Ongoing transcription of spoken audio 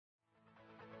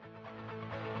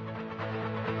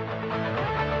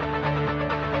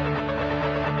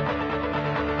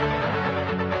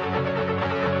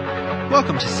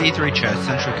Welcome to C3 Church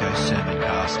Central Coast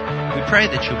Sermoncast. We pray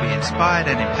that you'll be inspired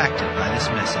and impacted by this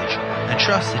message and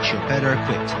trust that you're better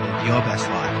equipped to live your best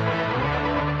life.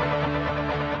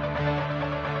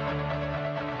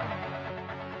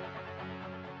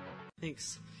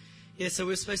 Thanks. Yeah, so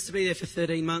we were supposed to be there for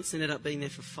 13 months, ended up being there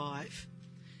for 5.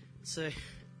 So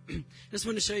I just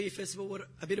wanted to show you, first of all,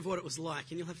 a bit of what it was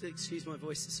like. And you'll have to excuse my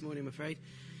voice this morning, I'm afraid.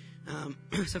 So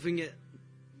if we can get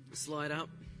the slide up.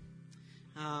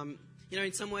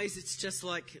 In some ways it's just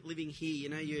like living here.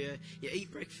 You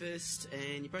eat breakfast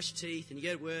and you brush your teeth and you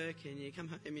go to work and you come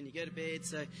home and you go to bed.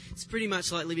 So it's pretty much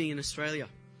like living in Australia,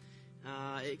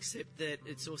 except that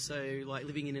it's also like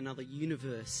living in another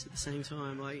universe at the same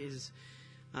time.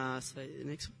 So the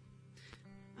next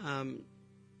one.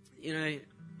 You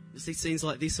see scenes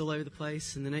like this all over the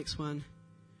place. And the next one,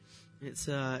 it's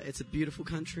a beautiful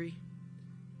country.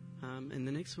 And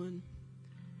the next one,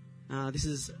 this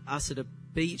is us at a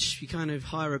beach. You kind of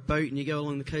hire a boat and you go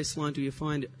along the coastline till you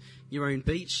find your own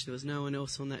beach. There was no one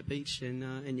else on that beach,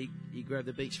 and you grab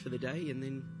the beach for the day and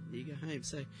then you go home.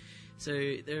 So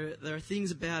there are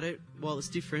things about it. While it's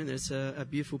different, it's a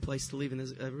beautiful place to live and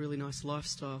there's a really nice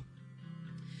lifestyle.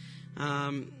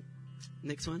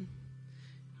 Next one.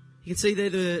 You can see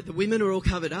there the women are all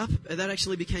covered up. That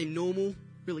actually became normal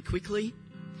really quickly.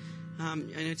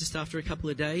 Just after a couple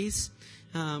of days.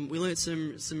 We learnt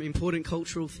some important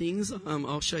cultural things.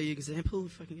 I'll show you an example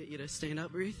if I can get you to stand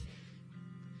up, Ruth.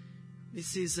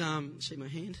 This is, shake my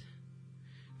hand.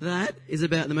 That is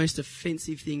about the most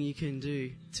offensive thing you can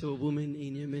do to a woman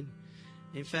in Yemen.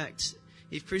 In fact,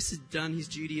 if Chris had done his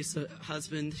duty as a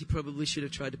husband, he probably should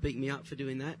have tried to beat me up for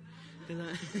doing that.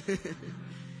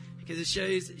 Because it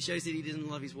shows that he didn't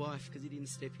love his wife because he didn't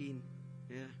step in.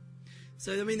 Yeah.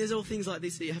 So, there's all things like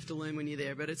this that you have to learn when you're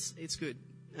there, but it's good.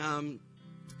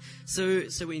 So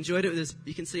we enjoyed it.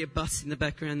 You can see a bus in the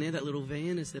background there, that little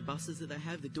van. It's the buses that they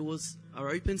have. The doors are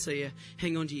open, so you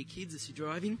hang on to your kids as you're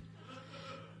driving.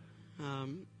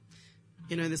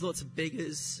 There's lots of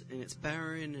beggars, and it's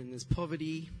barren, and there's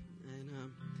poverty.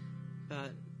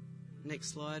 But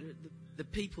next slide. The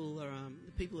people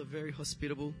are very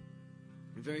hospitable,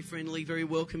 very friendly, very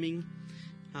welcoming.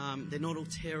 They're not all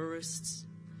terrorists.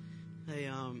 They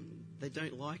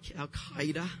don't like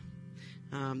Al-Qaeda.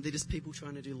 They're just people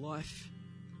trying to do life.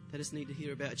 They just need to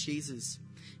hear about Jesus.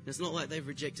 And it's not like they've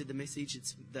rejected the message.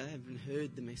 They haven't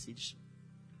heard the message.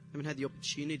 They haven't had the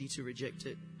opportunity to reject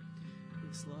it.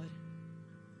 Next slide.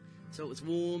 So it was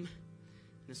warm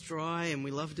and it's dry and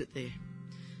we loved it there.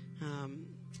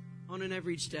 On an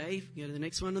average day, go to the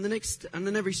next one. On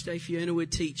an average day, Fiona would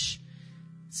teach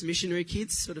some missionary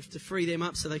kids, sort of to free them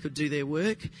up so they could do their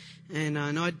work. And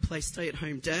I'd play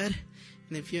stay-at-home dad.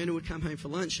 And then Fiona would come home for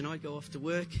lunch and I'd go off to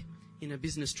work in a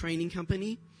business training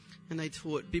company. And they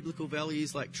taught biblical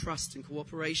values like trust and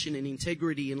cooperation and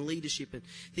integrity and leadership and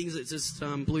things that just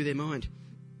blew their mind.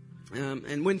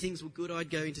 And when things were good, I'd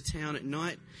go into town at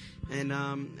night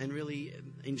and really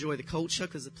enjoy the culture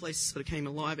because the place sort of came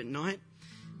alive at night.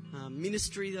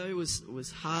 Ministry, though,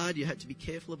 was hard. You had to be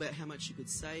careful about how much you could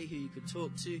say, who you could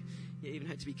talk to. You even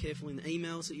had to be careful in the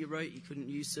emails that you wrote. You couldn't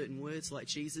use certain words like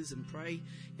Jesus and pray.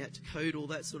 You had to code all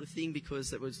that sort of thing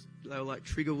because they were like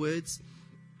trigger words.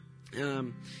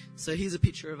 So here's a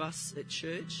picture of us at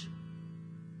church.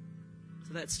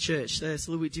 So that's church. That's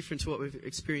a little bit different to what we're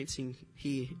experiencing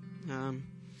here.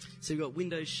 So you've got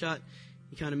windows shut.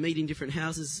 You kind of meet in different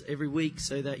houses every week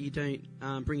so that you don't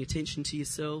bring attention to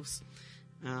yourselves.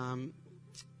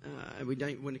 We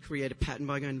don't want to create a pattern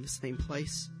by going to the same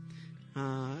place.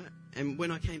 And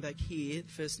when I came back here, the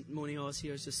first morning I was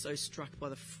here, I was just so struck by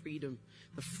the freedom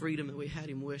that we had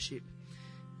in worship.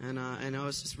 And I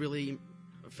was just really,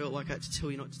 I felt like I had to tell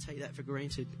you not to take that for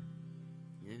granted.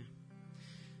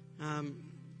 Yeah.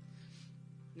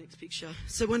 Next picture.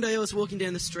 So one day I was walking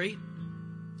down the street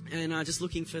and just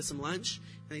looking for some lunch,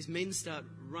 and these men start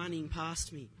running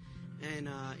past me. And,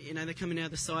 they're coming out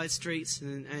of the side streets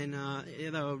and they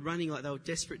were running like they were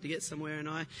desperate to get somewhere. And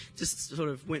I just sort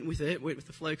of went with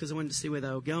the flow because I wanted to see where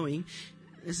they were going.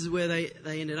 This is where they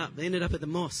ended up. They ended up at the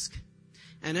mosque.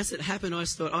 And as it happened, I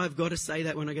just thought, I've got to say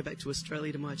that when I go back to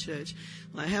Australia to my church.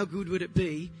 Like, how good would it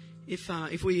be if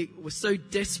we were so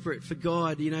desperate for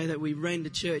God, that we ran to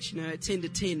church, at 10 to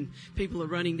 10, people are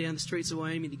running down the streets of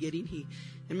Wyoming to get in here.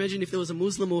 Imagine if there was a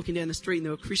Muslim walking down the street and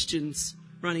there were Christians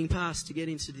running past to get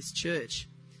into this church.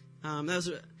 They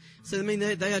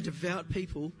are devout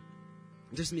people,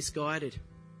 just misguided.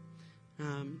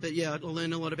 But yeah, I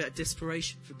learned a lot about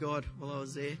desperation for God while I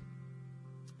was there.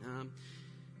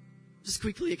 Just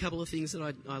quickly, a couple of things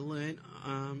that I learned.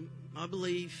 I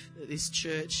believe that this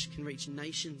church can reach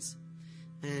nations.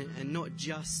 and not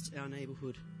just our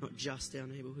neighbourhood. Not just our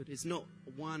neighbourhood. It's not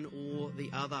one or the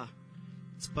other.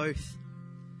 It's both.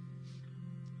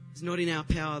 It's not in our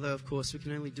power, though, of course. We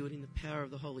can only do it in the power of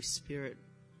the Holy Spirit.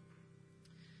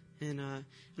 And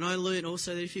I learned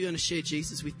also that if you're going to share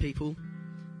Jesus with people,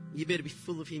 you better be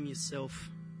full of him yourself.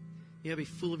 You got to be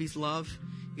full of his love.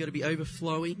 You got to be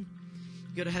overflowing.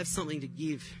 You got to have something to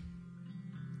give.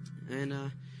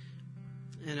 And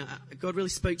God really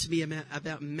spoke to me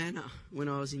about manna when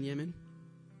I was in Yemen.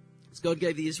 So God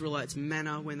gave the Israelites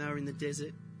manna when they were in the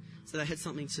desert, so they had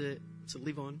something to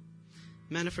live on.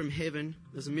 Manna from heaven.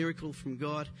 There's a miracle from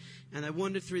God, and they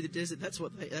wandered through the desert. That's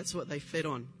what they fed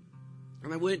on.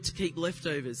 And they weren't to keep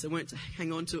leftovers. They weren't to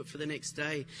hang on to it for the next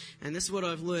day. And this is what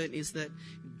I've learned, is that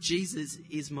Jesus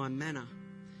is my manna.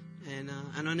 And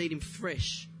I need him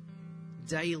fresh,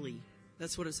 daily.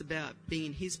 That's what it's about, being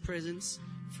in his presence,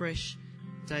 fresh,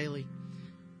 daily.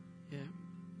 Yeah,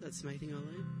 that's the main thing I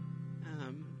learned.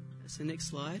 So next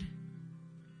slide.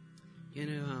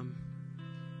 And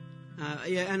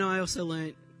I also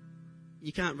learned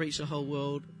you can't reach the whole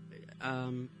world,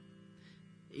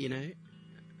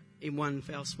 in one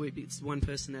foul swoop. It's one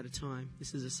person at a time.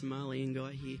 This is a Somalian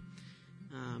guy here.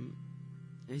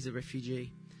 He's a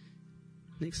refugee.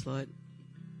 Next slide.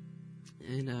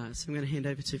 And so I'm going to hand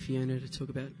over to Fiona to talk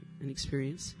about an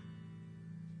experience.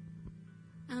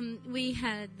 We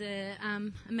had the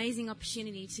amazing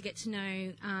opportunity to get to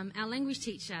know our language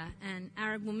teacher, an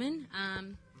Arab woman.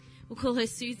 We'll call her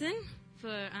Susan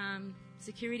for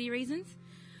security reasons.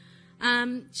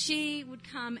 She would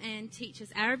come and teach us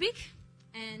Arabic,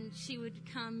 and she would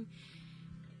come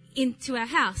into our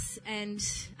house. And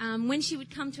when she would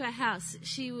come to our house,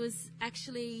 she was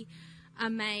actually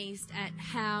amazed at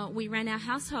how we ran our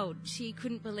household. She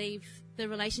couldn't believe the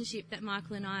relationship that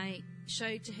Michael and I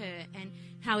showed to her and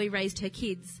how we raised our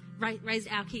kids.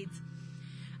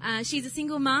 She's a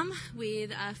single mum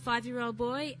with a 5-year-old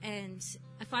boy and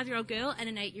a 5-year-old girl and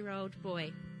an 8-year-old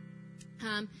boy.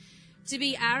 To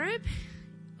be Arab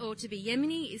or to be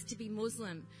Yemeni is to be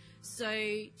Muslim.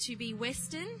 So to be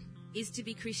Western is to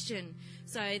be Christian.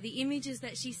 So the images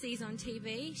that she sees on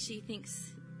TV, she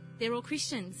thinks they're all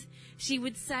Christians. She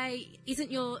would say,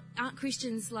 aren't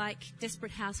Christians like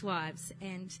Desperate Housewives?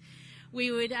 And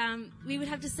we would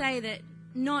have to say that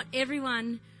not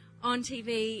everyone on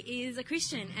TV is a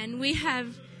Christian, and we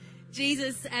have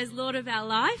Jesus as Lord of our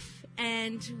life,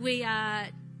 and we are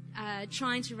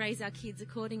trying to raise our kids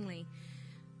accordingly.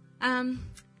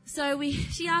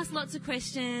 She asked lots of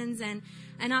questions, and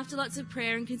after lots of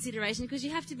prayer and consideration, because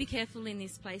you have to be careful in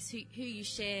this place who you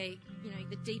share,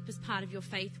 the deepest part of your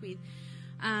faith with.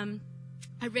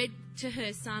 I read to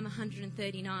her Psalm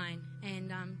 139,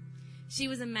 and she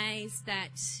was amazed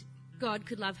that God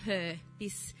could love her.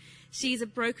 She's a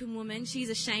broken woman. She's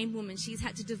a shamed woman. She's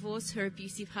had to divorce her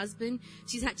abusive husband.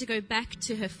 She's had to go back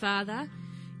to her father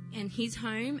and his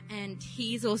home, and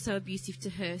he's also abusive to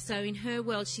her. So in her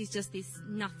world, she's just this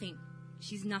nothing.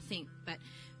 She's nothing. But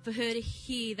for her to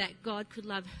hear that God could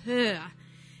love her,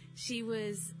 she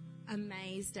was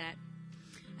amazed at.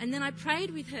 And then I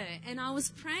prayed with her, and I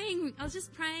was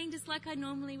just praying just like I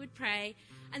normally would pray.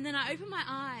 And then I opened my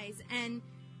eyes, and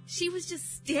she was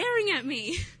just staring at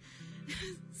me,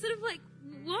 sort of like,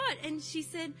 what? And she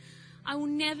said, I will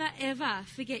never, ever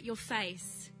forget your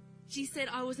face. She said,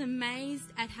 I was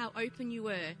amazed at how open you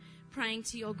were praying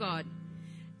to your God.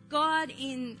 God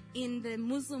in the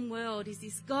Muslim world is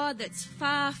this God that's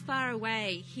far, far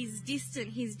away. He's distant.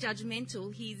 He's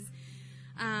judgmental. He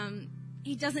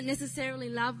doesn't necessarily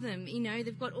love them.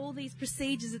 They've got all these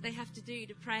procedures that they have to do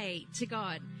to pray to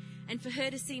God. And for her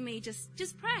to see me just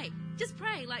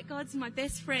pray, like God's my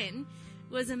best friend,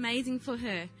 was amazing for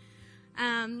her.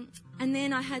 And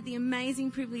then I had the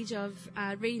amazing privilege of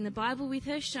reading the Bible with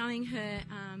her, showing her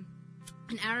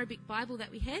an Arabic Bible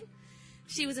that we had.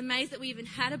 She was amazed that we even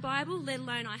had a Bible, let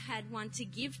alone I had one to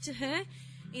give to her.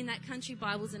 In that country,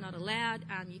 Bibles are not allowed.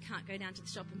 You can't go down to the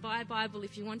shop and buy a Bible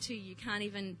if you want to. You can't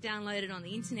even download it on the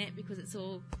internet because it's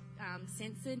all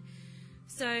censored.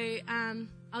 So I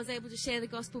was able to share the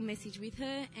gospel message with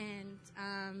her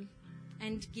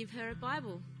and give her a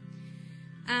Bible.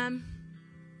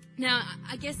 Now,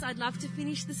 I guess I'd love to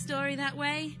finish the story that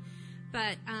way,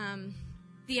 but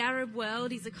the Arab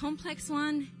world is a complex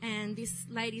one, and this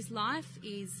lady's life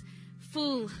is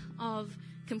full of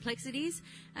complexities.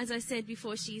 As I said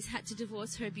before, she's had to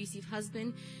divorce her abusive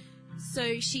husband,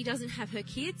 so she doesn't have her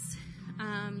kids.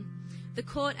 The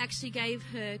court actually gave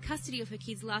her custody of her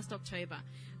kids last October,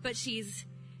 but she's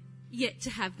yet to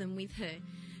have them with her.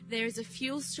 There is a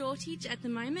fuel shortage at the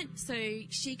moment, so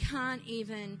she can't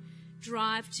even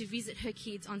drive to visit her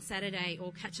kids on Saturday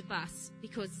or catch a bus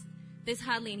because there's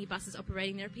hardly any buses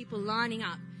operating. There are people lining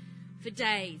up for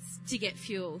days to get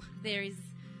fuel. There is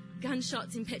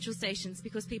gunshots in petrol stations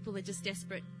because people are just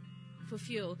desperate for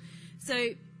fuel. So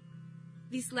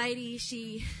this lady,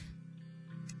 she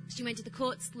went to the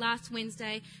courts last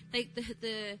Wednesday.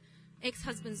 The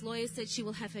ex-husband's lawyer said she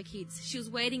will have her kids. She was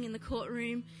waiting in the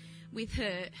courtroom with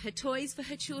her toys for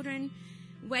her children,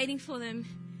 waiting for them,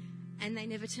 and they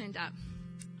never turned up.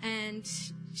 And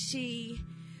she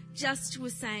just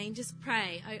was saying, just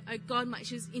pray. Oh God,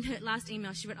 she was in her last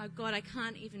email, she wrote, oh God, I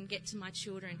can't even get to my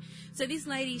children. So this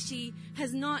lady, she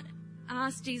has not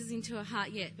asked Jesus into her heart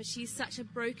yet, but she's such a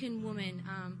broken woman,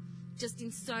 just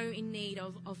so in need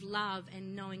of love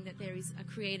and knowing that there is a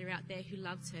creator out there who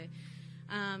loves her.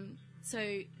 So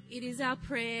it is our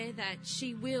prayer that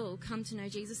she will come to know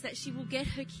Jesus, that she will get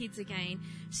her kids again.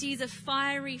 She is a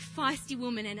fiery, feisty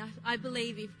woman, and I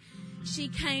believe if she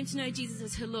came to know Jesus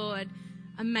as her Lord,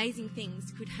 amazing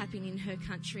things could happen in her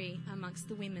country amongst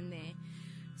the women there.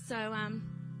 So,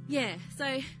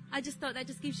 so I just thought that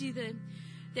just gives you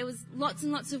there was lots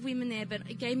and lots of women there, but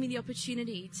it gave me the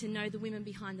opportunity to know the women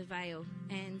behind the veil.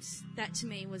 And that to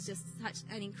me was just such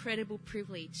an incredible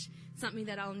privilege, something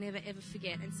that I'll never ever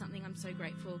forget, and something I'm so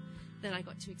grateful that I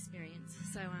got to experience.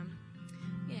 So,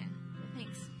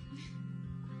 thanks.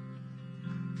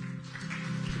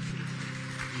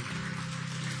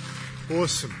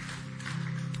 Awesome.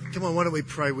 Come on, why don't we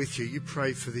pray with you? You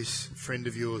pray for this friend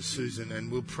of yours, Susan, and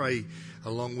we'll pray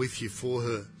along with you for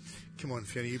her. Come on,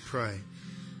 Fiona, you pray.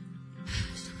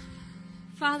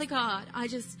 Father God, I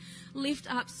just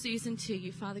lift up Susan to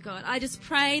you, Father God. I just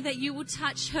pray that you will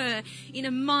touch her in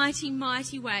a mighty,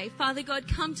 mighty way. Father God,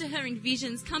 come to her in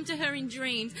visions, come to her in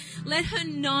dreams. Let her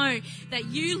know that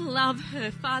you love her,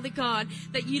 Father God,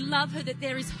 that you love her, that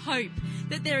there is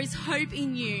hope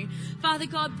in you. Father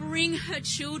God, bring her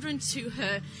children to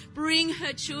her. Bring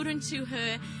her children to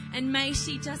her, and may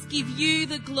she just give you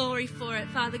the glory for it,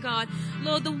 Father God.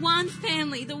 Lord, the one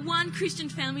family, the one Christian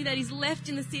family that is left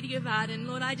in the city of Arden,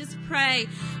 Lord, I just pray.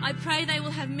 I pray they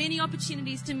will have many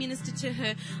opportunities to minister to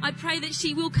her. I pray that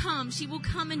she will come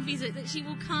and visit, that she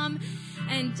will come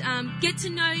and get to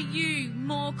know you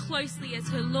more closely as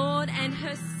her Lord and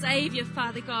her Saviour,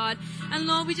 Father God. And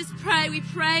Lord, we pray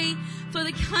for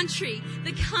the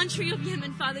country of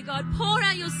Yemen, Father God. Pour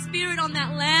out your Spirit on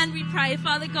that land, we pray,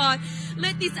 Father God.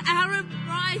 Let this Arab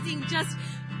rising just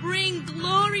bring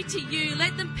glory to you.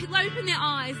 Let them open their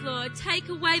eyes, Lord. Take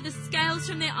away the scales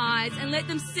from their eyes and let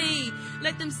them see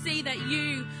that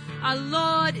you are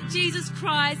Lord Jesus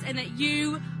Christ and that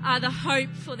you are the hope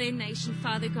for their nation,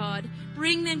 Father God.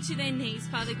 Bring them to their knees,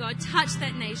 Father God. Touch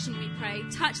that nation, we pray.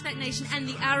 Touch that nation and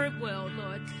the Arab world,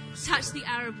 Lord. Touch the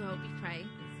Arab world, we pray.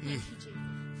 Thank you,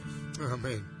 Jesus.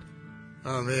 Amen.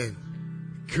 Amen.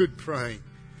 Good praying.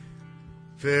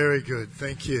 Very good.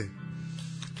 Thank you.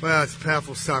 Wow, it's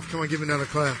powerful stuff. Come on, give me another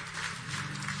clap.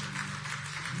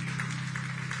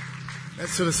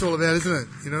 That's what it's all about, isn't it?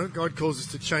 You know, God calls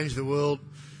us to change the world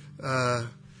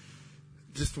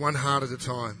just one heart at a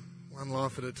time, one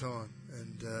life at a time.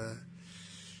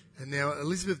 And now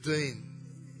Elizabeth Dean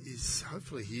is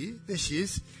hopefully here. There she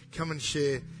is. Come and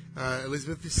share,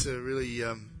 Elizabeth. This is really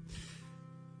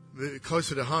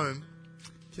closer to home.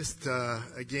 Just,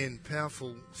 again,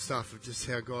 powerful stuff of just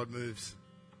how God moves.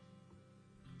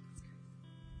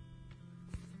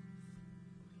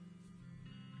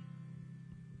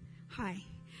 Hi.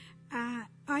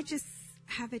 I just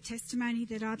have a testimony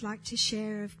that I'd like to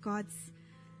share of God's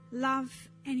love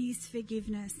and His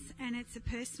forgiveness, and it's a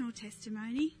personal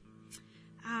testimony.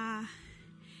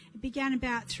 It began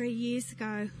about 3 years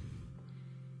ago,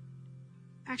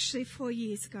 actually 4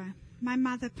 years ago. My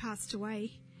mother passed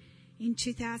away in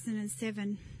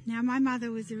 2007. Now, my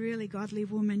mother was a really godly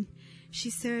woman. She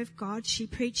served God. She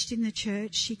preached in the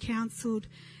church. She counselled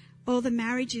all the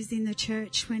marriages in the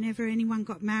church. Whenever anyone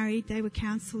got married, they were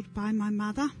counselled by my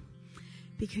mother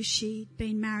because she'd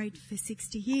been married for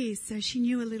 60 years, so she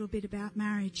knew a little bit about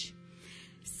marriage.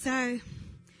 So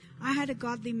I had a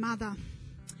godly mother,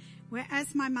 where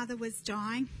as my mother was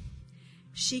dying,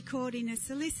 she called in a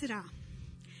solicitor,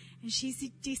 and she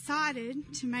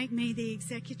decided to make me the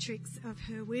executrix of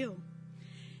her will.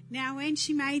 Now, when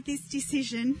she made this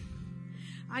decision,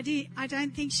 I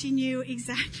don't think she knew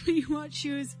exactly what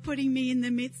she was putting me in the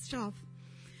midst of.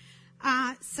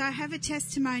 So I have a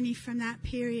testimony from that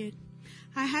period.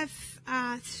 I have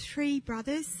 3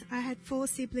 brothers. I had 4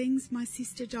 siblings. My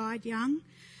sister died young.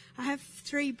 I have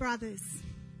 3 brothers.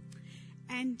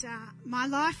 And my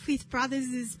life with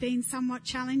brothers has been somewhat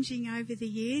challenging over the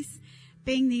years,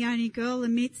 being the only girl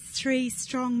amidst 3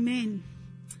 strong men.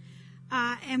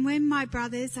 And when my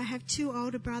brothers, I have 2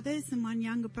 older brothers and 1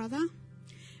 younger brother,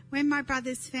 when my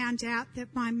brothers found out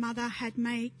that my mother had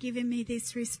given me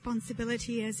this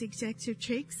responsibility as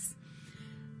executrix,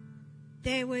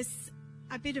 there was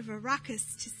a bit of a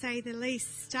ruckus, to say the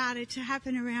least, started to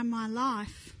happen around my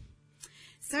life.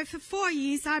 So for 4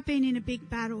 years, I've been in a big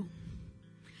battle.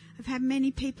 I've had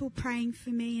many people praying for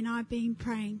me, and I've been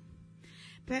praying.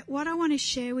 But what I want to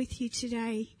share with you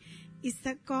today is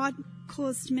that God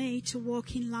caused me to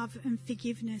walk in love and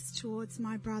forgiveness towards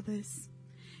my brothers,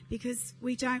 because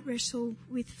we don't wrestle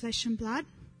with flesh and blood.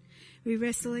 We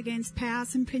wrestle against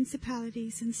powers and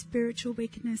principalities and spiritual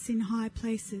wickedness in high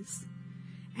places.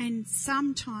 And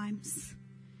sometimes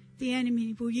the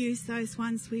enemy will use those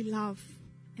ones we love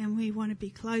and we want to be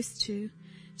close to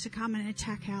come and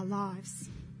attack our lives.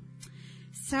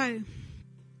 So,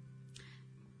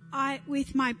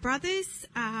 with my brothers,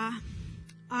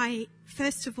 I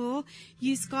first of all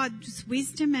used God's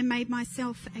wisdom and made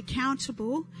myself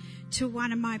accountable to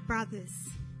one of my brothers.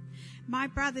 My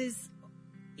brothers,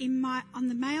 on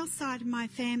the male side of my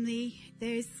family,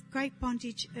 there's great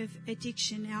bondage of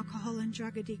addiction, alcohol and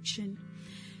drug addiction.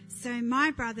 So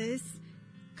my brothers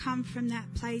come from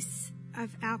that place of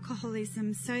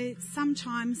alcoholism. So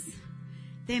sometimes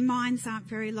their minds aren't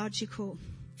very logical.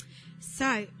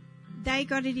 So they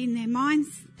got it in their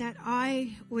minds that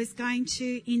I was going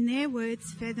to, in their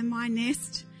words, feather my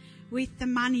nest with the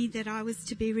money that I was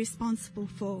to be responsible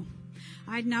for.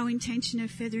 I had no intention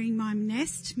of feathering my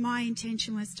nest. My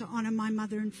intention was to honour my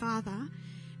mother and father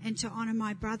and to honour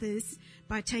my brothers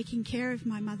by taking care of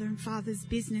my mother and father's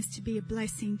business, to be a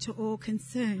blessing to all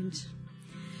concerned.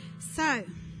 So,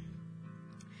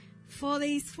 for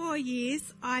these 4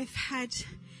 years, I've had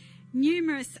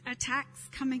numerous attacks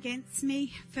come against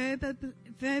me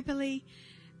verbally.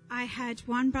 I had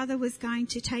one brother was going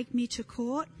to take me to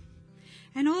court.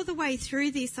 And all the way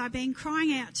through this, I've been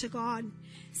crying out to God,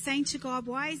 saying to God,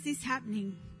 why is this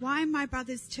happening? Why are my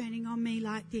brothers turning on me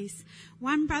like this?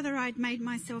 One brother I'd made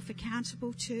myself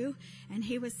accountable to, and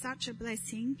he was such a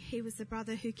blessing. He was the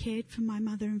brother who cared for my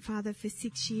mother and father for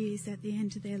 6 years at the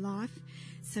end of their life.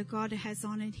 So God has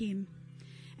honoured him.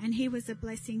 And he was a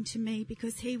blessing to me,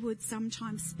 because he would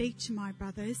sometimes speak to my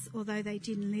brothers, although they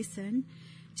didn't listen,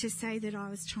 to say that I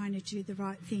was trying to do the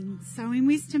right thing. So in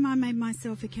wisdom, I made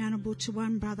myself accountable to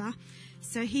one brother,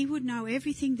 so he would know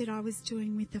everything that I was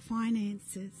doing with the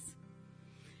finances.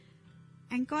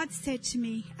 And God said to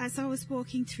me, as I was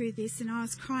walking through this and I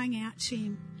was crying out to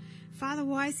him, Father,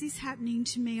 why is this happening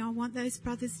to me? I want those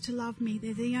brothers to love me.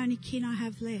 They're the only kin I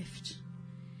have left.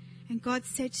 And God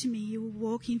said to me, you will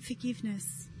walk in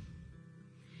forgiveness.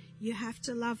 You have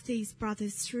to love these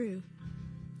brothers through.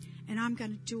 And I'm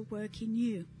going to do a work in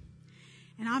you.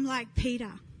 And I'm like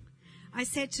Peter. I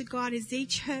said to God, as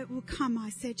each hurt will come, I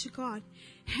said to God,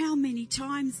 how many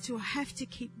times do I have to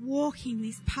keep walking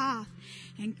this path?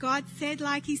 And God said,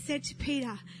 like he said to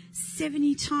Peter,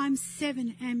 70 times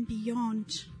 7 and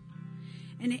beyond.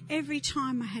 And every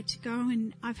time I had to go,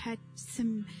 and I've had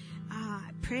some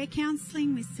prayer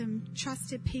counselling with some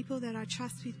trusted people that I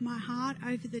trust with my heart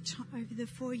over the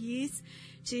 4 years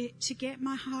to get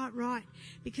my heart right.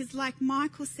 Because like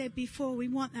Michael said before, we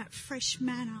want that fresh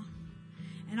manna.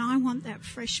 And I want that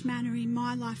fresh manna in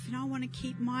my life, and I want to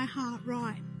keep my heart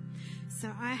right.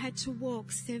 So I had to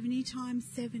walk 70 times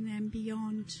 7 and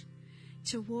beyond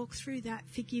to walk through that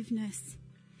forgiveness.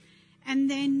 And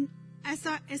then as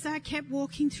I kept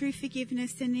walking through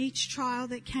forgiveness and each trial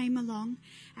that came along,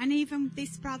 and even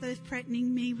this brother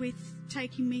threatening me with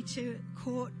taking me to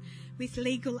court with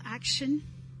legal action,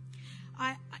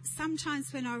 I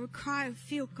sometimes when I would cry, I would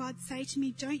feel God say to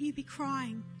me, don't you be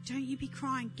crying. Don't you be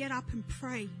crying. Get up and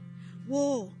pray.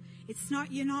 War.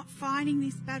 You're not fighting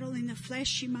this battle in the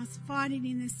flesh. You must fight it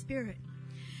in the spirit.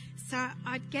 So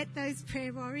I'd get those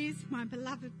prayer warriors, my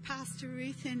beloved Pastor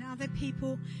Ruth and other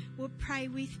people would pray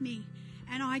with me.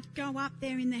 And I'd go up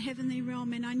there in the heavenly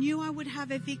realm, and I knew I would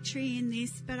have a victory in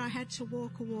this, but I had to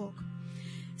walk a walk.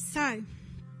 So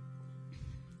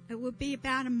it would be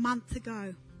about a month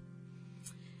ago.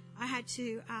 I had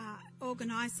to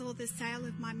organise all the sale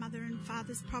of my mother and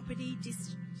father's property,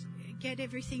 get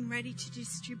everything ready to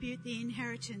distribute the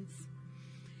inheritance.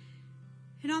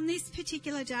 And on this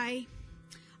particular day,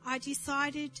 I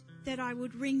decided that I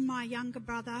would ring my younger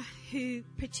brother, who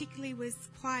particularly was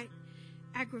quite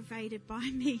aggravated by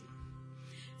me.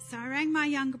 So I rang my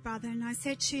younger brother and I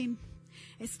said to him,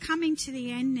 it's coming to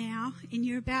the end now, and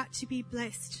you're about to be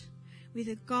blessed with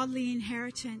a godly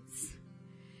inheritance.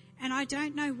 And I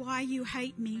don't know why you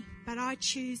hate me, but I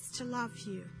choose to love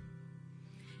you.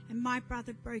 And my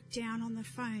brother broke down on the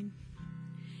phone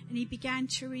and he began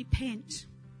to repent.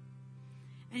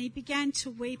 And he began to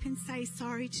weep and say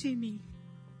sorry to me.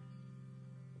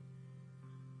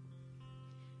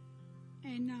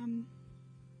 And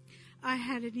I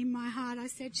had it in my heart. I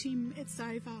said to him, it's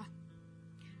over.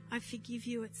 I forgive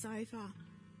you, it's over.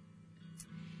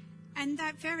 And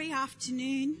that very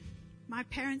afternoon, my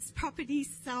parents' property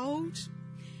sold,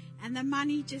 and the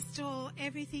money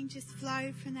everything just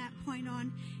flowed from that point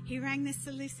on. He rang the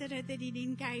solicitor that he'd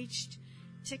engaged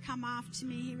to come after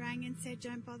me. He rang and said,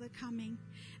 don't bother coming.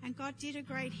 And God did a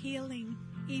great healing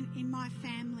in my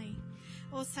family.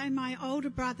 Also, my older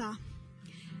brother,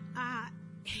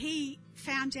 he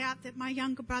found out that my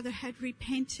younger brother had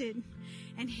repented,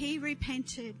 and he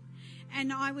repented,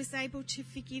 and I was able to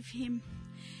forgive him.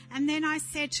 And then I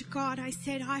said to God, I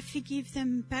forgive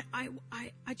them, but I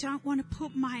don't want to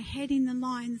put my head in the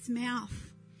lion's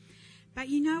mouth. But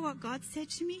you know what God said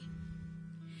to me?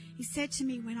 He said to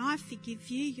me, when I forgive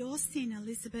you your sin,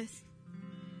 Elizabeth,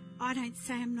 I don't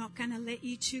say I'm not going to let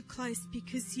you too close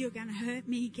because you're going to hurt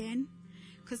me again,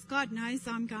 because God knows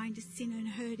I'm going to sin and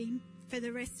hurt him for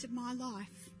the rest of my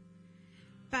life.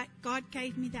 But God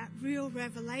gave me that real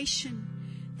revelation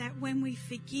that when we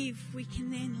forgive, we can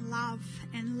then love,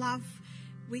 and love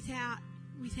without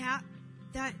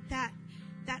that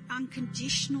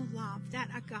unconditional love, that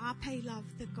agape love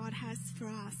that God has for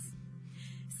us.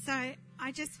 So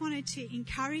I just wanted to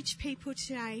encourage people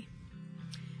today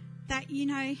that,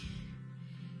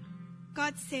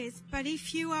 God says, but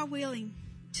if you are willing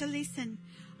to listen,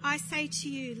 I say to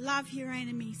you, love your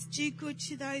enemies, do good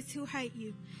to those who hate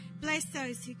you, bless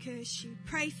those who curse you,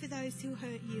 pray for those who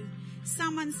hurt you.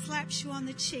 Someone slaps you on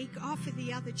the cheek, offer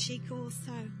the other cheek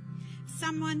also.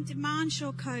 Someone demands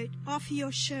your coat, offer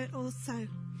your shirt also.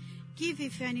 Give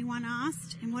if anyone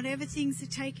asks, and whatever things are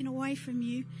taken away from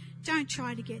you, don't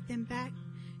try to get them back.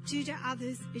 Do to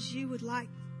others as you would like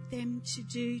them to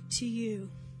do to you.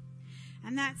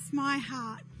 And that's my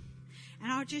heart.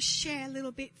 And I'll just share a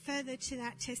little bit further to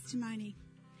that testimony.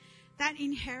 That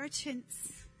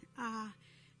inheritance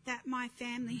that my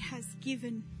family has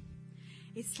given,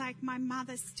 it's like my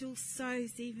mother still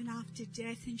sows even after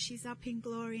death, and she's up in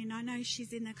glory, and I know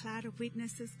she's in the cloud of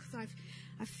witnesses because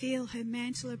I feel her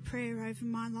mantle of prayer over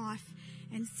my life,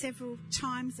 and several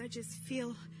times I just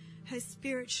feel her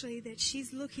spiritually that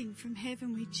she's looking from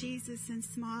heaven with Jesus and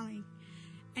smiling,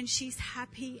 and she's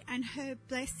happy, and her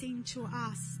blessing to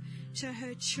us, to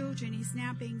her children, is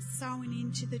now being sown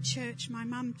into the church. My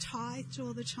mum tithed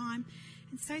all the time,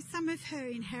 and so some of her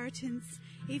inheritance,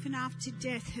 even after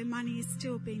death, her money is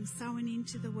still being sown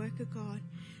into the work of God.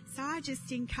 So I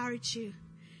just encourage you,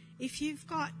 if you've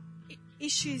got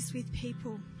issues with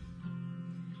people,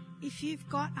 if you've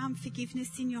got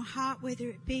unforgiveness in your heart, whether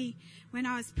it be when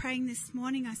I was praying this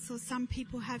morning, I saw some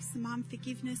people have some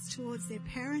unforgiveness towards their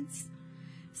parents.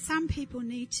 Some people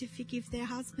need to forgive their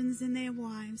husbands and their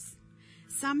wives.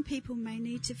 Some people may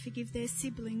need to forgive their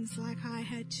siblings like I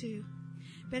had to.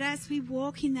 But as we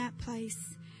walk in that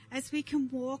place, as we can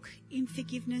walk in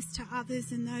forgiveness to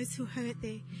others and those who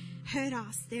hurt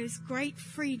us, there is great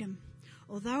freedom.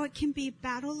 Although it can be a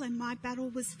battle, and my battle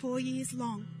was 4 years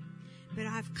long, but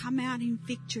I've come out in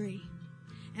victory.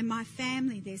 And my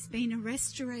family, there's been a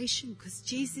restoration because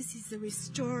Jesus is the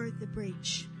restorer of the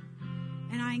breach.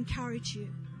 And I encourage you,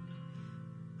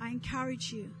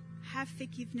 have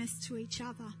forgiveness to each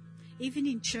other. Even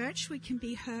in church, we can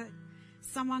be hurt.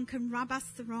 Someone can rub us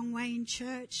the wrong way in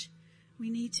church. We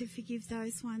need to forgive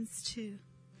those ones too.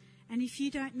 And if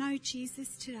you don't know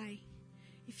Jesus today,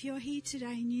 if you're here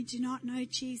today and you do not know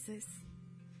Jesus,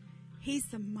 He's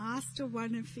the master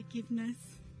one of forgiveness.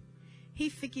 He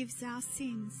forgives our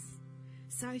sins.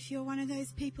 So if you're one of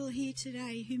those people here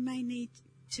today who may need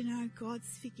to know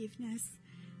God's forgiveness,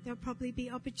 there'll probably be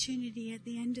opportunity at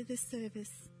the end of the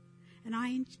service. And I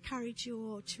encourage you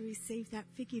all to receive that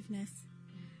forgiveness.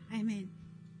 Amen.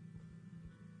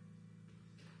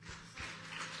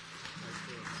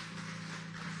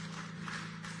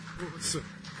 Awesome.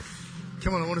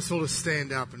 Come on, I want us all to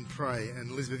stand up and pray.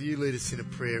 And Elizabeth, you lead us in a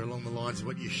prayer along the lines of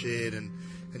what you shared and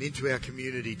into our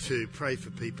community too. Pray for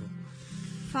people.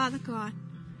 Father God,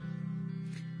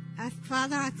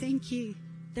 Father, I thank you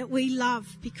that we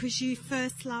love because you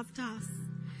first loved us.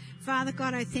 Father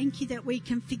God, I thank you that we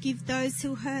can forgive those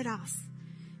who hurt us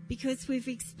because we've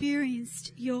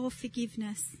experienced your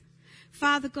forgiveness.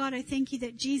 Father God, I thank you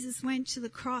that Jesus went to the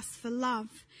cross for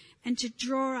love and to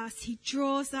draw us. He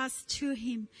draws us to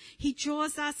him. He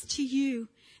draws us to you,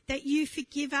 that you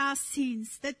forgive our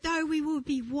sins, that though we will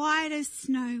be white as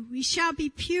snow, we shall be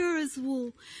pure as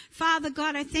wool. Father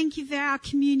God, I thank you for our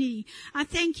community. I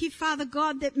thank you, Father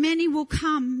God, that many will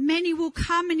come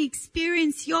and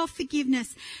experience your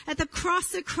forgiveness at the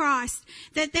cross of Christ,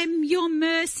 that them your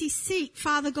mercy seat,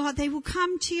 Father God, they will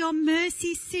come to your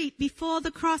mercy seat before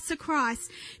the cross of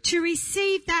Christ to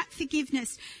receive that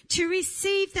forgiveness, to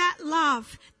receive that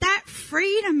love, that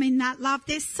freedom in that love.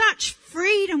 There's such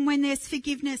freedom when there's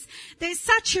forgiveness. There's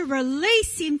such a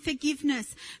release in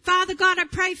forgiveness. Father God, I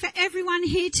pray for everyone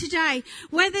here today,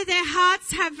 whether their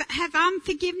hearts have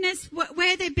unforgiveness,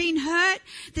 where they've been hurt,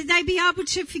 that they be able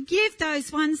to forgive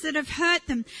those ones that have hurt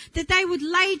them, that they would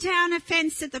lay down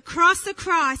offence at the cross of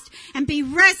Christ and be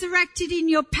resurrected in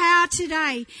your power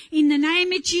today. In the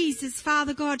name of Jesus,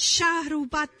 Father God, Sharu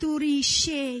Baturi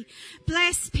She.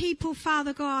 Bless people,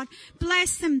 Father God.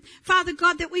 Bless them, Father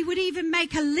God, that we would even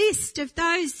make a list of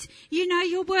those. You know,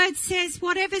 your word says,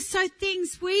 whatever so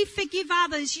things we forgive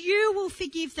others, you will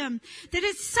forgive them. That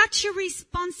it's such a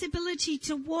responsibility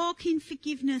to walk in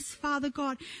forgiveness, Father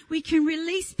God. We can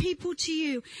release people to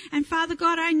you. And Father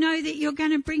God, I know that you're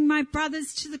going to bring my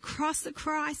brothers to the cross of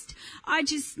Christ. I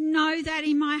just know that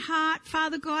in my heart,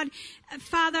 Father God.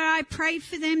 Father, I pray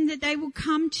for them that they will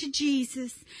come to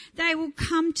Jesus. They will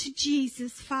come to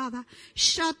Jesus, Father.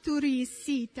 Shaturi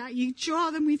Sita. You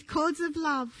draw them with cords of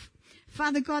love.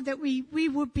 Father God, that we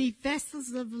would be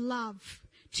vessels of love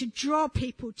to draw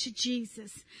people to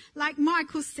Jesus. Like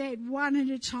Michael said, one at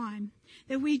a time.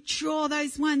 That we draw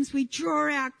those ones, we draw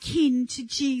our kin to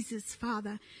Jesus,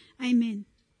 Father. Amen.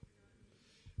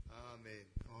 Amen.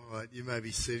 All right, you may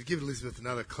be seated. Give Elizabeth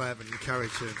another clap and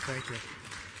encourage her. Thank you.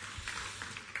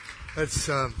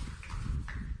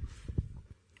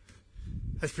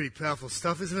 That's pretty powerful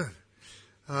stuff, isn't it?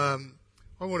 I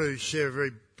want to share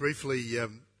very briefly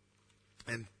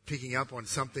and picking up on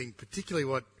something, particularly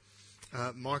what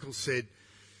Michael said.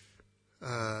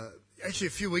 Actually,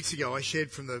 a few weeks ago, I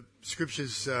shared from the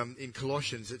scriptures in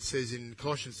Colossians. It says in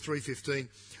Colossians 3:15,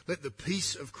 "Let the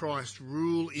peace of Christ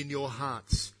rule in your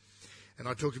hearts." And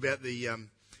I talked about the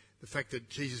fact that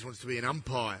Jesus wants to be an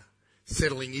umpire,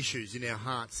 settling issues in our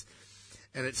hearts.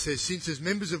 And it says, "Since as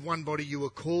members of one body you are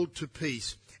called to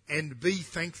peace, and be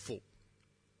thankful."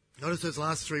 Notice those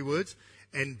last three words,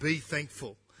 and be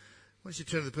thankful. Why don't you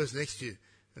turn to the person next to you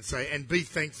and say, and be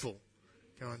thankful.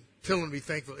 Go on, tell them to be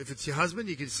thankful. If it's your husband,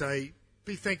 you can say,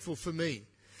 be thankful for me.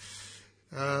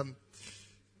 Now,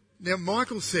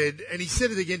 Michael said, and he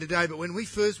said it again today, but when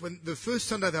the first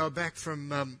Sunday they were back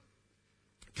from,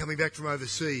 coming back from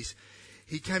overseas,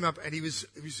 he came up and he was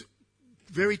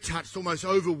very touched, almost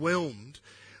overwhelmed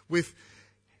with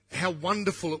how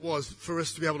wonderful it was for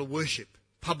us to be able to worship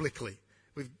publicly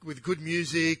with good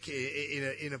music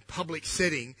in a public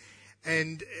setting.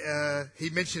 And he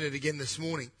mentioned it again this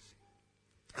morning.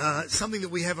 Something that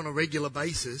we have on a regular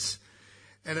basis.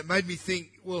 And it made me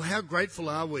think, well, how grateful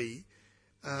are we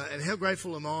and how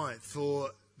grateful am I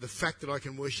for the fact that I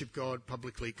can worship God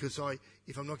publicly? Because I,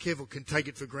 if I'm not careful, can take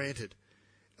it for granted.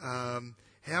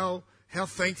 How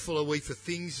thankful are we for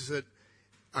things that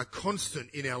are constant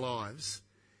in our lives,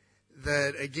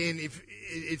 that, again, if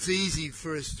it's easy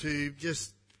for us to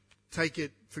just take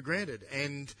it for granted.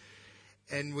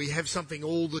 And we have something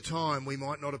all the time, we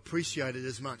might not appreciate it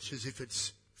as much as if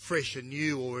it's fresh and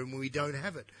new or when we don't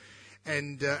have it.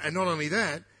 And not only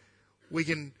that, we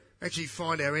can actually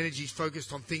find our energies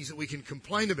focused on things that we can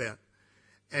complain about.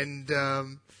 And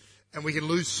we can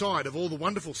lose sight of all the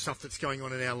wonderful stuff that's going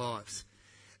on in our lives.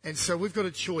 And so we've got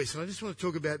a choice, and I just want to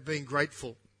talk about being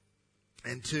grateful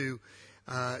and to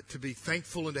be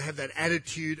thankful and to have that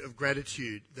attitude of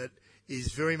gratitude that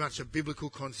is very much a biblical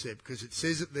concept, because it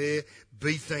says it there,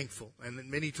 be thankful. And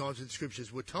many times in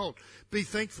scriptures we're told, be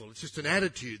thankful. It's just an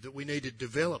attitude that we need to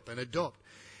develop and adopt.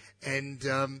 And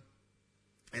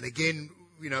again,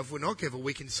 you know, if we're not careful,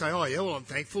 we can say, oh yeah, well, I'm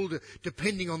thankful,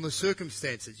 depending on the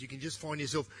circumstances. You can just find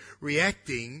yourself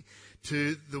reacting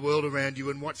to the world around you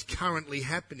and what's currently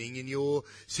happening in your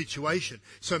situation.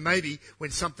 So maybe when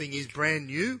something is brand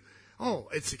new, oh,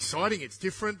 it's exciting, it's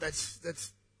different, that's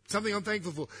something I'm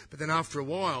thankful for. But then after a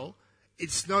while,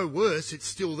 it's no worse, it's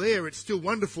still there, it's still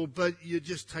wonderful, but you're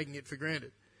just taking it for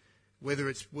granted. Whether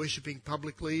it's worshipping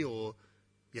publicly or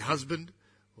your husband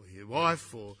or your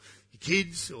wife or your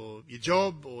kids or your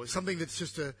job or something that's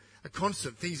just a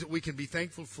constant, things that we can be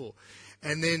thankful for.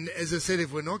 And then, as I said,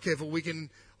 if we're not careful, we can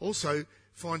also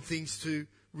find things to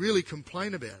really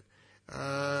complain about.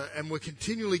 And we're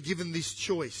continually given this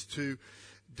choice to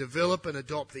develop and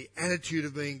adopt the attitude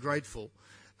of being grateful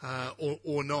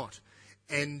or not.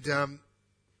 And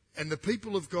the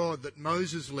people of God that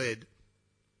Moses led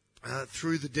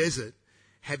through the desert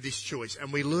had this choice,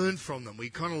 and we learn from them.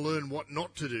 We kind of learn what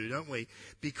not to do, don't we?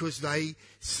 Because they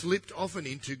slipped often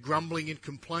into grumbling and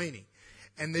complaining.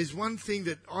 And there's one thing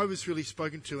that I was really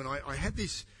spoken to, and I had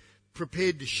this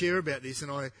prepared to share about this,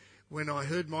 and when I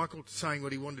heard Michael saying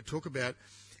what he wanted to talk about,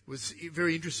 it was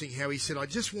very interesting how he said, I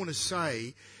just want to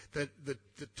say that the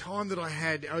time that I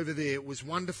had over there was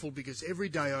wonderful because every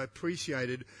day I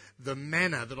appreciated the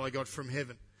manna that I got from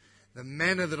heaven, the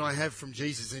manna that I have from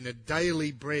Jesus in a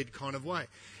daily bread kind of way.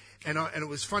 And it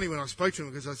was funny when I spoke to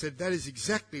him because I said, that is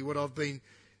exactly what I've been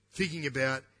thinking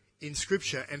about in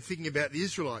Scripture and thinking about the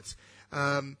Israelites.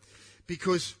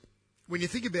 Because when you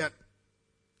think about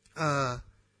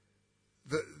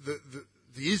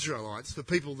the Israelites, the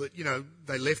people that,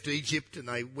 they left Egypt and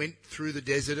they went through the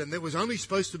desert, and there was only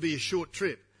supposed to be a short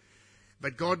trip.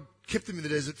 But God kept them in the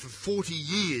desert for 40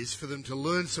 years for them to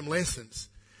learn some lessons.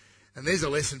 And there's a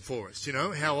lesson for us,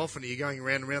 How often are you going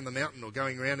around the mountain or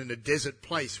going around in a desert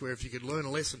place where if you could learn a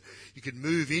lesson, you could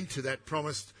move into that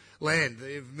promised land,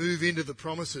 move into the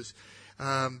promises.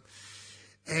 And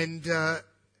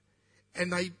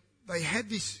they had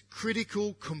this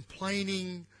critical,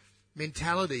 complaining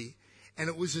mentality, and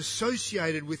it was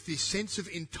associated with this sense of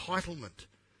entitlement.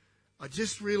 I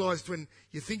just realised when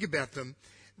you think about them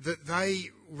that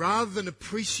they, rather than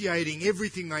appreciating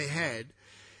everything they had,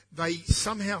 they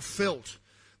somehow felt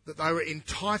that they were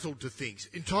entitled to things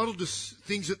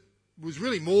that was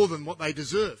really more than what they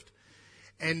deserved.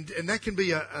 And that can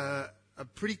be a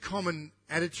pretty common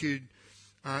attitude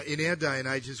in our day and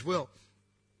age as well.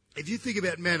 If you think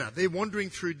about manna, they're wandering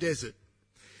through desert,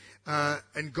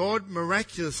 and God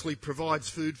miraculously provides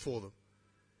food for them.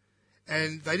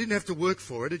 And they didn't have to work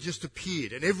for it, it just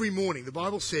appeared. And every morning, the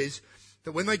Bible says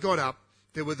that when they got up,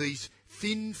 there were these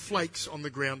thin flakes on the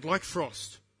ground, like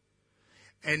frost.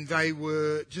 And they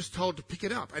were just told to pick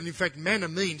it up. And in fact, manna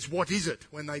means, what is it?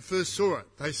 When they first saw it,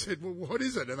 they said, well, what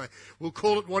is it? And we'll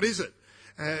call it, what is it?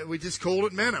 We just call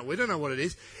it manna. We don't know what it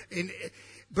is.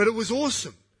 But it was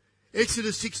awesome.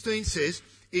 Exodus 16 says,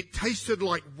 it tasted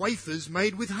like wafers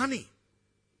made with honey.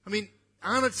 I mean,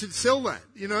 Arnott's would sell that.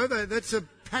 That's a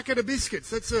packet of biscuits.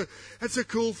 That's a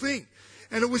cool thing.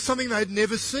 And it was something they'd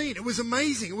never seen. It was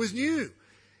amazing. It was new.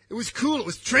 It was cool. It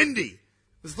was trendy. It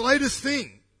was the latest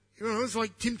thing. It's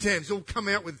like Tim Tams. All come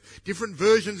out with different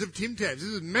versions of Tim Tams.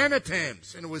 This is Manna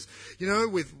Tams. And it was,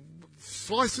 with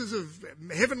slices of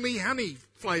heavenly honey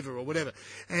flavour or whatever.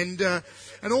 And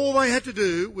all they had to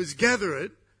do was gather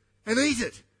it and eat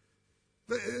it.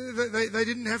 They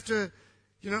didn't have to,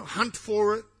 hunt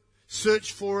for it,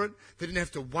 search for it. They didn't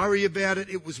have to worry about it.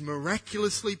 It was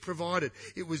miraculously provided.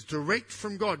 It was direct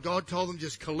from God. God told them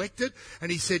just collect it.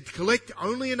 And he said, collect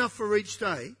only enough for each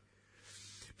day,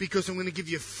 because I'm going to give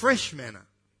you fresh manna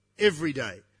every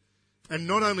day. And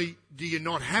not only do you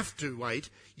not have to wait,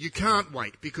 you can't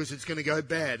wait because it's going to go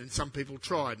bad. And some people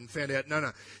tried and found out,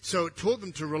 no. So it taught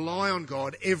them to rely on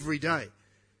God every day.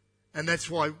 And that's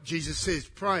why Jesus says,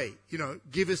 pray,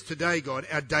 give us today, God,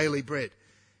 our daily bread.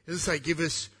 It doesn't say give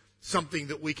us something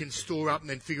that we can store up and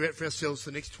then figure out for ourselves for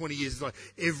the next 20 years. It's like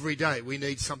every day we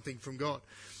need something from God.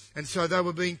 And so they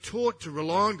were being taught to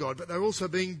rely on God, but they were also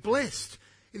being blessed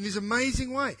in this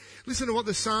amazing way. Listen to what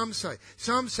the Psalms say.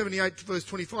 Psalm 78 verse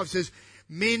 25 says,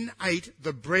 men ate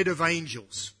the bread of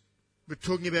angels. We're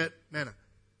talking about manna.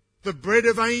 The bread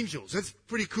of angels. That's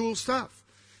pretty cool stuff.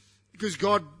 Because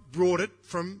God brought it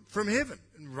from heaven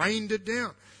and rained it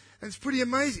down. And it's pretty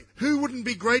amazing. Who wouldn't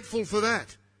be grateful for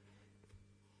that?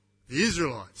 The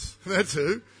Israelites. That's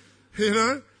who.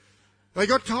 They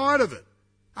got tired of it.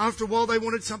 After a while, they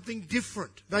wanted something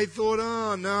different. They thought,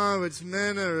 oh, no, it's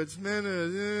manna.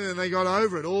 And they got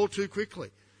over it all too quickly.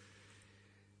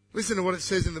 Listen to what it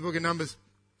says in the book of Numbers.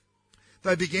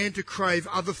 They began to crave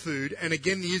other food, and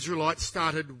again the Israelites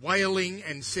started wailing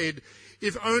and said,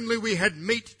 if only we had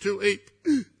meat to eat.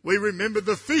 We remembered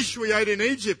the fish we ate in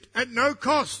Egypt at no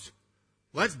cost.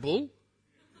 Well, that's bull.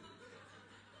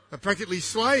 They're practically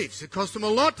slaves. It cost them a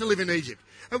lot to live in Egypt.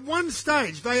 At one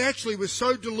stage, they actually were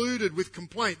so deluded with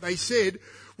complaint, they said,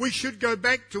 we should go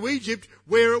back to Egypt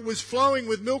where it was flowing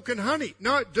with milk and honey.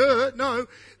 No,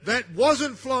 that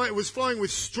wasn't flowing. It was flowing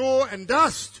with straw and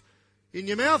dust in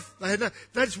your mouth.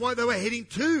 That's why they were heading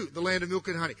to the land of milk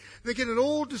and honey. They're getting it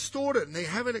all distorted, and they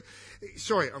haven't.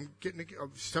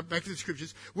 I'll step back to the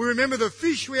scriptures. We remember the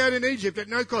fish we ate in Egypt at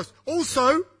no cost.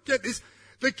 Also, get this,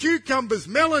 the cucumbers,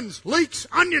 melons, leeks,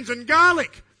 onions, and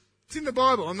garlic. It's in the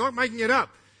Bible. I'm not making it up.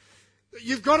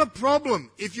 You've got a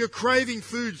problem if you're craving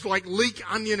foods like leek,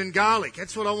 onion, and garlic.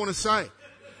 That's what I want to say.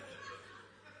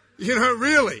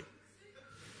 Really.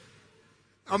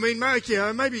 I mean,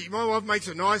 maybe my wife makes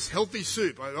a nice, healthy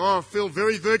soup. I feel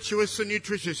very virtuous and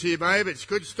nutritious here, babe. It's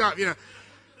good stuff,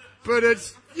 But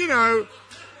it's,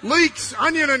 leeks,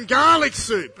 onion and garlic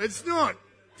soup. It's not,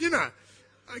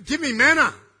 give me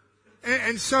manna.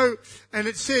 And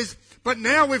it says, but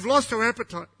now we've lost our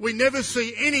appetite. We never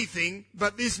see anything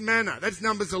but this manna. That's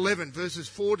Numbers 11, verses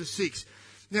 4 to 6.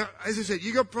 Now, as I said,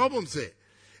 you got problems there.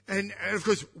 And of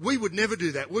course, we would never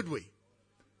do that, would we?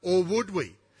 Or would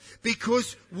we?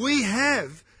 Because we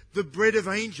have the bread of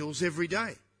angels every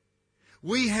day.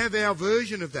 We have our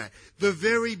version of that. The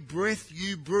very breath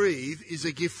you breathe is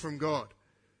a gift from God.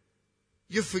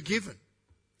 You're forgiven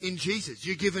in Jesus.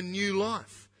 You're given new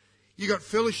life. You got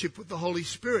fellowship with the Holy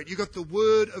Spirit. You got the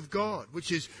Word of God,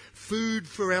 which is food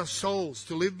for our souls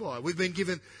to live by. We've been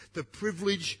given the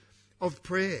privilege of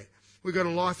prayer. We've got a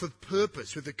life of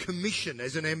purpose with a commission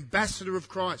as an ambassador of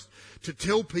Christ to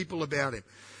tell people about Him.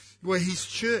 We're His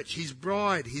church, His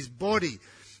bride, His body.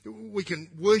 We can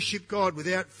worship God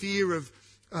without fear of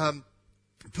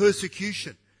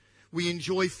persecution. We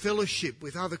enjoy fellowship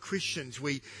with other Christians.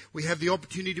 We have the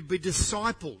opportunity to be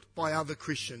discipled by other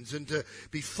Christians and to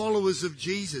be followers of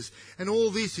Jesus. And all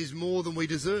this is more than we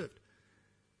deserved.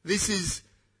 This is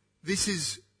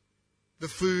the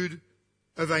food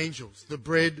of angels, the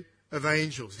bread of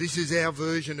angels. This is our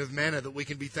version of manna that we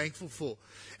can be thankful for.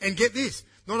 And get this,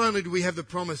 not only do we have the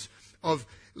promise of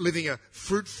living a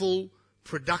fruitful,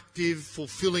 productive,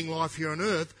 fulfilling life here on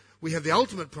earth, we have the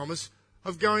ultimate promise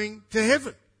of going to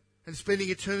heaven and spending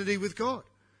eternity with God.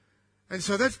 And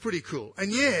so that's pretty cool.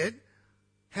 And yet,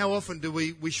 how often do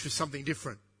we wish for something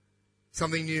different?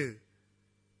 Something new?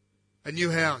 A new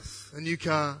house, a new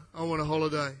car. I want a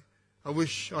holiday. I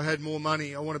wish I had more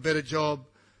money. I want a better job.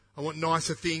 I want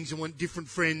nicer things. I want different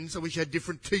friends. I wish I had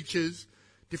different teachers,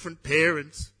 different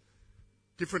parents,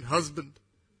 different husband,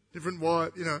 different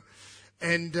wife,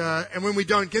 And when we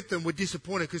don't get them, we're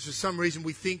disappointed because for some reason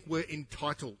we think we're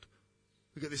entitled.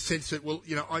 We've got this sense that,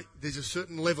 there's a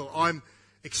certain level I'm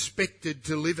expected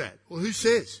to live at. Well, who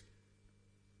says?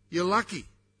 You're lucky.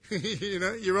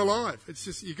 You're alive. It's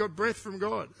just, you've got breath from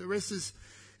God. The rest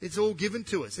it's all given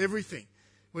to us, everything.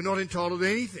 We're not entitled to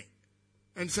anything.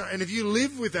 And if you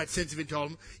live with that sense of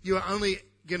entitlement, you are only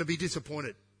going to be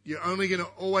disappointed. You're only going to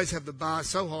always have the bar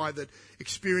so high that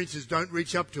experiences don't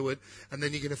reach up to it, and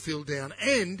then you're going to feel down.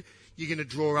 And you're going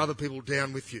to draw other people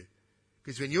down with you.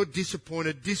 Because when you're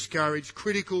disappointed, discouraged,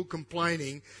 critical,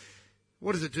 complaining,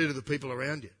 what does it do to the people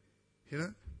around you?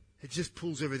 It just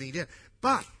pulls everything down.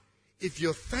 But if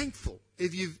you're thankful,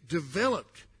 if you've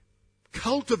developed,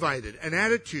 cultivated an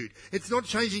attitude, it's not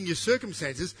changing your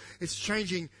circumstances, it's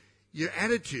changing your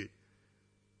attitude.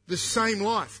 The same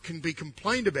life can be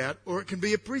complained about or it can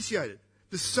be appreciated.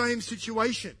 The same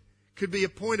situation could be a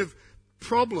point of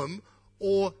problem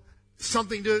or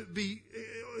something to be,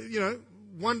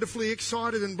 wonderfully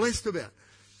excited and blessed about.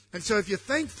 And so if you're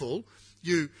thankful,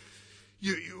 you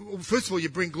first of all, you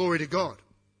bring glory to God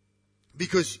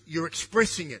because you're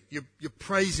expressing it. You're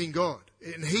praising God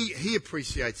and He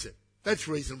appreciates it. That's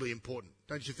reasonably important,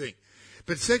 don't you think?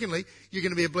 But secondly, you're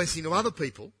going to be a blessing to other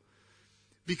people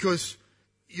because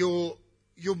you're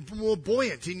more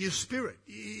buoyant in your spirit.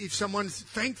 If someone's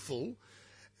thankful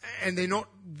and they're not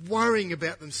worrying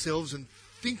about themselves and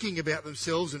thinking about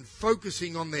themselves and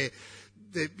focusing on their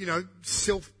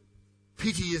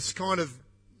self-piteous kind of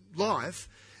life,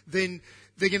 then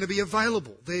they're going to be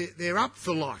available. They're up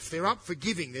for life. They're up for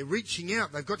giving. They're reaching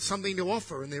out. They've got something to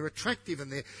offer and they're attractive and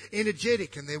they're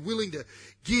energetic and they're willing to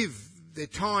give their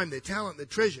time, their talent, their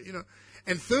treasure,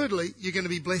 And thirdly, you're going to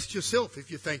be blessed yourself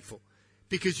if you're thankful.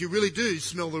 Because you really do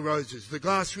smell the roses. The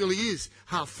glass really is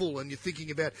half full and you're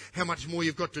thinking about how much more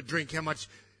you've got to drink, how much,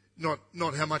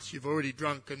 not how much you've already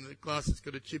drunk and the glass has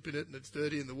got a chip in it and it's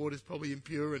dirty and the water's probably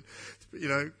impure and,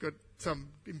 got some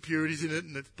impurities in it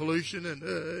and it's pollution and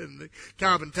the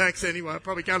carbon tax anyway. I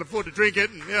probably can't afford to drink it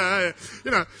and,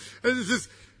 it's just,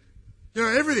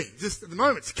 everything. Just at the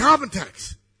moment, it's carbon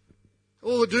tax.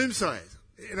 All the doomsayers.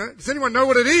 Does anyone know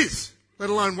what it is? Let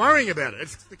alone worrying about it.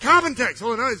 It's the carbon tax.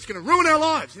 All I know is it's going to ruin our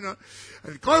lives, and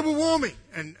global warming.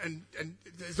 And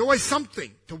there's always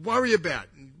something to worry about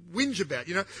and whinge about,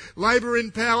 Labor in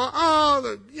power.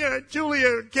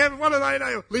 Julia and Kevin, what are they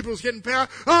now? Liberals getting power.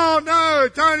 Oh no,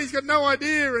 Tony's got no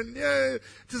idea. And it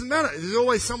doesn't matter. There's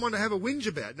always someone to have a whinge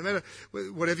about, no matter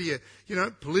whatever your,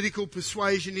 political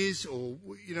persuasion is or,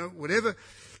 whatever.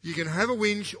 You can have a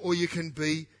whinge or you can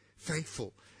be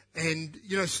thankful. And,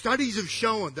 studies have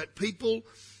shown that people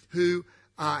who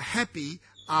are happy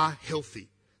are healthy.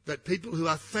 That people who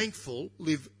are thankful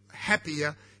live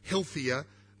happier, healthier,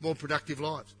 more productive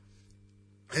lives.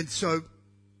 And so,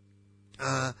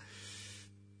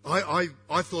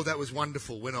 I thought that was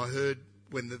wonderful when I heard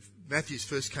when the Matthews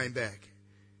first came back.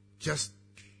 Just,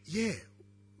 yeah.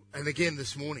 And again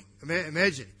this morning.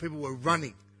 Imagine, people were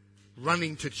running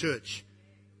to church.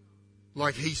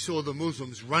 Like he saw the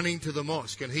Muslims running to the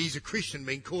mosque, and he's a Christian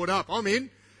being caught up. I'm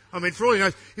in. I mean, for all he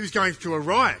knows, he was going to a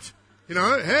riot. You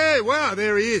know, hey, wow,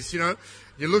 there he is, you know.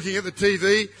 You're looking at the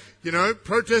TV, you know,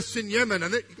 protests in Yemen,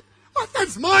 and oh,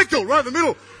 that's Michael right in the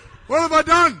middle. What have I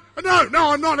done?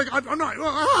 No, I'm not.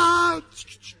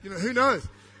 You know, who knows?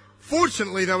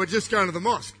 Fortunately, they were just going to the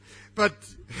mosque. But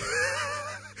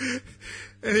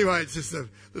anyway, it's just a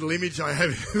little image I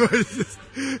have.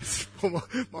 It's poor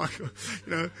Michael,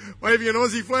 you know, waving an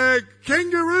Aussie flag.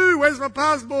 Kangaroo, where's my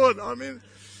passport? I mean,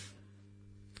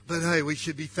 but hey, we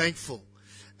should be thankful.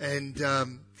 And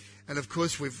of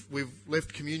course, we've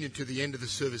left communion to the end of the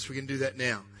service. We can do that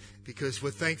now because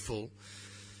we're thankful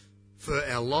for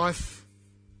our life.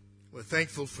 We're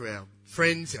thankful for our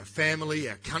friends, our family,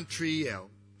 our country, our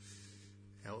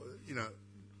you know,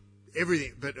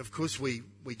 everything. But of course, we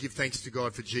give thanks to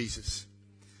God for Jesus.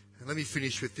 And let me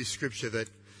finish with this scripture that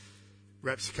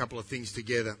wraps a couple of things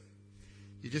together.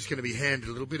 You're just going to be handed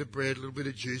a little bit of bread, a little bit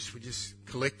of juice. We just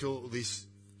collect all this,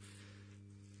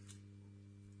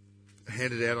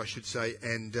 hand it out, I should say,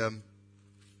 and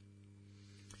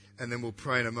then we'll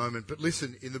pray in a moment. But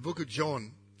listen, in the book of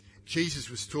John, Jesus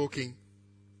was talking,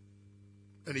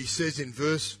 and he says in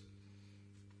verse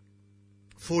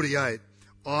 48,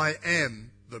 I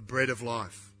am the bread of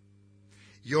life.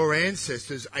 Your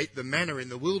ancestors ate the manna in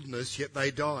the wilderness, yet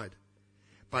they died.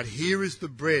 But here is the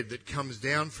bread that comes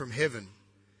down from heaven,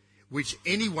 which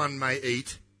anyone may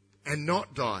eat and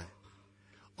not die.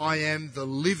 I am the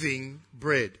living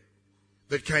bread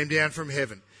that came down from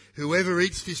heaven. Whoever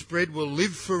eats this bread will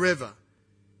live forever.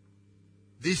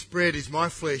 This bread is my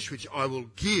flesh, which I will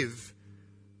give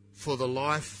for the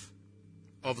life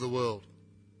of the world.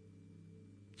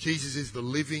 Jesus is the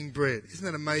living bread. Isn't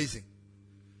that amazing?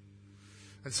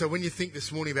 And so when you think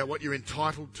this morning about what you're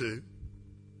entitled to,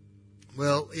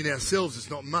 well, in ourselves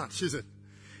it's not much, is it?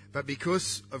 But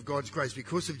because of God's grace,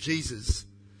 because of Jesus,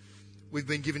 we've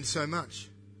been given so much.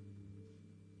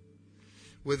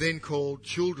 We're then called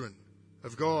children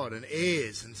of God and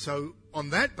heirs. And so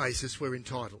on that basis, we're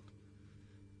entitled.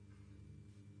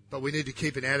 But we need to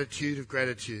keep an attitude of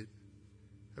gratitude.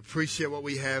 Appreciate what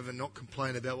we have and not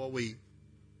complain about what we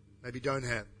maybe don't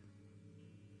have.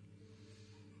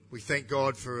 We thank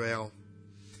God for our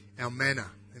manna.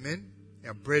 Amen?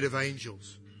 Our bread of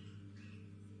angels.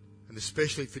 And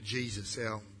especially for Jesus,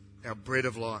 our bread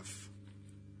of life.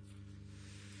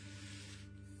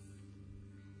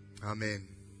 Amen.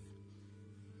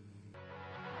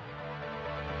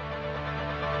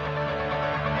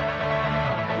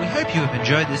 We hope you have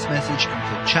enjoyed this message and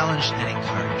feel challenged and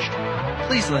encouraged.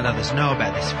 Please let others know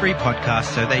about this free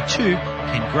podcast so they too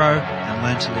can grow and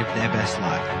learn to live their best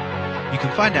life. You can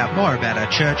find out more about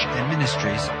our church and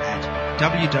ministries at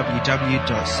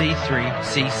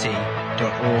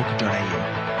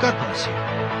www.c3cc.org.au. God bless you.